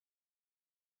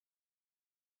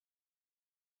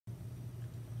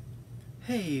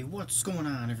Hey, what's going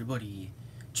on, everybody?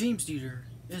 James Dieter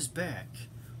is back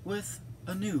with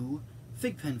a new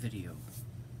Figpen video.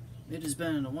 It has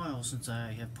been a while since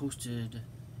I have posted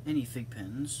any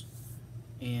Figpens,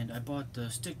 and I bought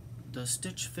the Stich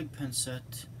Figpen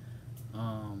set,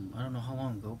 I don't know how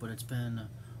long ago, but it's been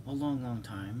a long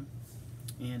time,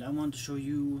 and I wanted to show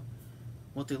you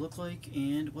what they look like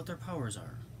and what their powers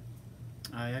are.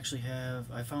 I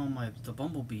found the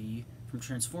Bumblebee from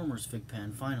Transformers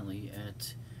Figpen finally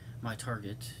at my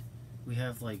Target. We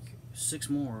have like 6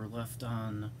 more left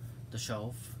on the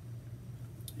shelf,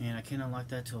 and I can't unlock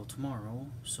that till tomorrow,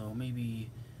 so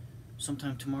maybe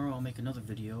sometime tomorrow I'll make another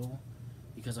video,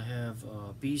 because I have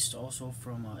Beast also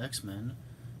from X-Men,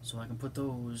 so I can put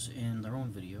those in their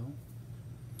own video.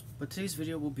 But today's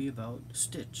video will be about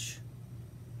Stitch,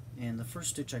 and the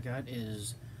first Stitch I got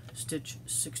is Stitch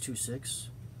 626.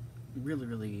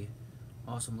 Really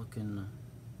awesome looking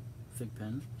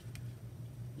Figpen.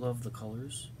 Love the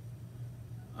colors.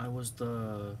 I was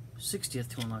the 60th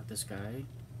to unlock this guy,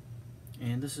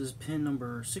 and this is pin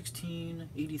number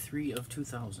 1683 of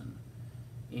 2000,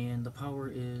 and the power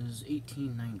is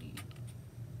 1890.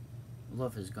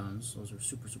 Love his guns, those are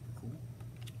super cool.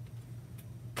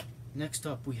 Next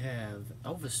up we have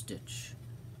Elvis Stitch,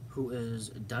 who is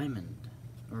diamond,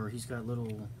 or he's got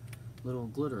little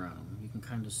glitter on him. You can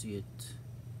kind of see it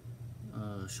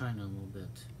shining a little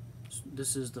bit.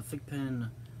 This is the Figpen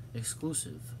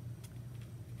exclusive.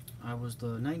 I was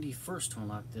the 91st to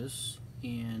unlock this,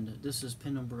 and this is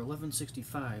pin number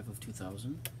 1165 of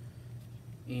 2000,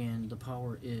 and the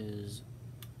power is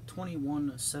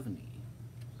 2170.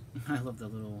 I love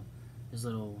that his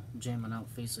little jamming out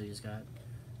face that he's got.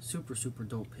 Super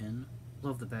dope pin.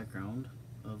 Love the background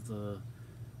of the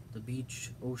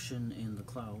beach, ocean, and the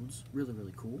clouds.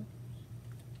 Really cool.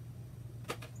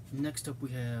 Next up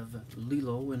we have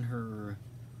Lilo in her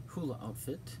hula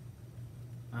outfit.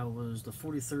 I was the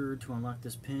 43rd to unlock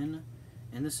this pin,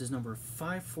 and this is number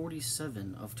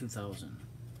 547 of 2000.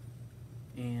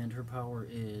 And her power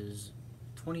is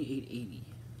 2880.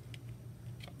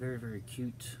 Very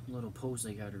cute little pose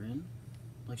they got her in,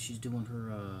 like she's doing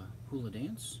her hula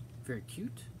dance. Very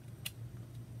cute.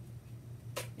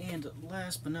 And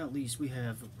last but not least, we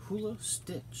have Lilo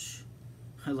Stich.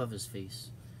 I love his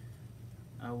face.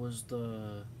 I was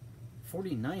the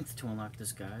 49th to unlock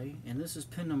this guy, and this is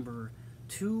pin number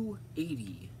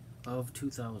 280 of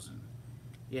 2000.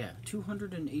 Yeah,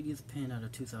 280th pin out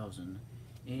of 2000,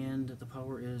 and the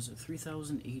power is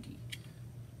 3080.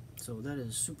 So that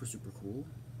is super cool.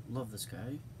 Love this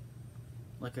guy.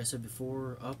 Like I said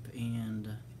before, Up and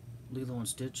Lilo and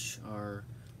Stitch are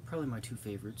probably my 2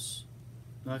 favorites.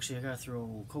 Well, actually, I gotta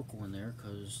throw Coco in there,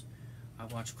 because I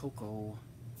watched Coco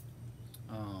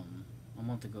a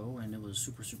month ago, and it was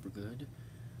super good.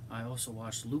 I also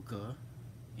watched Luca,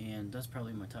 and that's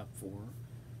probably my top 4.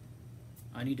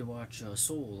 I need to watch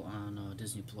Soul on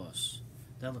Disney Plus.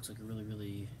 That looks like a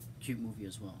really cute movie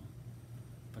as well.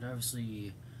 But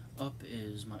obviously, Up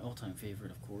is my all-time favorite,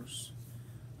 of course.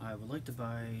 I would like to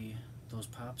buy those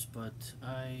pops, but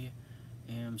I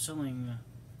am selling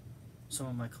some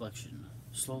of my collection,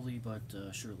 slowly but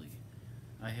surely.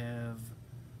 I have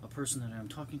a person that I'm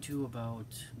talking to about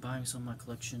buying some of my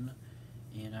collection,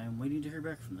 and I'm waiting to hear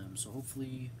back from them. So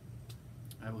hopefully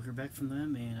I will hear back from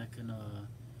them, and I can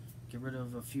get rid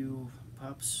of a few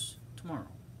pops tomorrow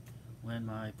when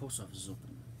my post office is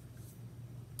open.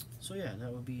 So yeah,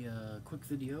 that would be a quick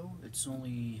video. It's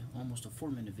only almost a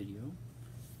 4-minute video.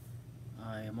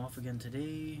 I am off again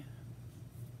today,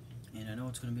 and I know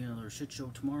it's going to be another shit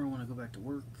show tomorrow when I go back to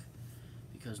work,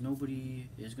 because nobody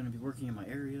is going to be working in my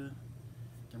area.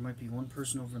 There might be one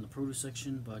person over in the produce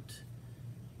section, but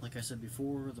like I said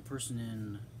before, the person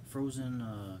in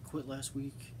Frozen quit last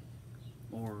week,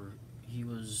 or he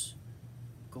was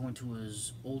going to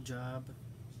his old job,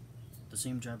 the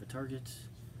same job at Target,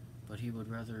 but he would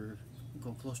rather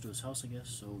go close to his house, I guess.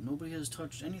 So nobody has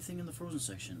touched anything in the Frozen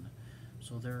section.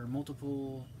 So there are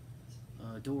multiple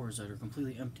doors that are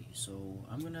completely empty. So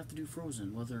I'm going to have to do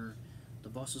Frozen, whether the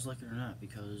bosses like it or not,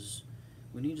 because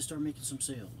we need to start making some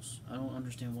sales. I don't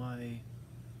understand why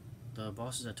the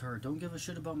bosses at Target don't give a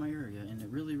shit about my area, and it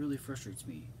really frustrates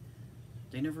me.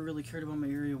 They never really cared about my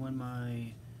area when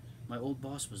my old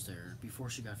boss was there, before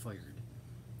she got fired.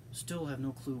 Still have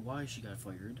no clue why she got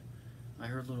fired. I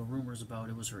heard little rumors about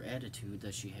it was her attitude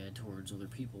that she had towards other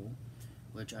people,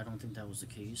 which I don't think that was the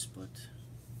case, but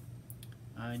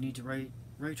I need to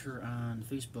write her on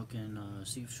Facebook and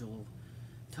see if she'll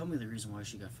tell me the reason why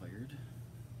she got fired.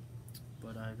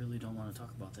 But I really don't want to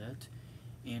talk about that,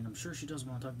 and I'm sure she doesn't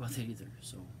want to talk about that either.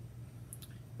 So,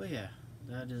 but yeah,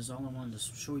 that is all I wanted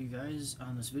to show you guys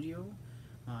on this video.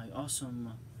 my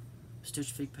awesome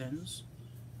Stitch Figpins,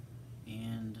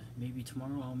 and maybe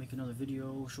tomorrow I'll make another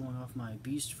video showing off my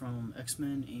Beast from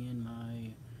X-Men and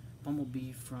my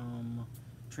Bumblebee from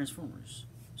Transformers.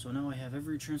 So now I have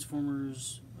every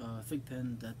Transformers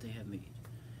Figpin that they have made,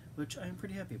 which I am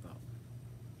pretty happy about.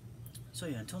 So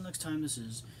yeah, until next time, this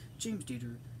is James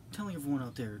Dieter telling everyone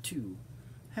out there to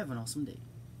have an awesome day.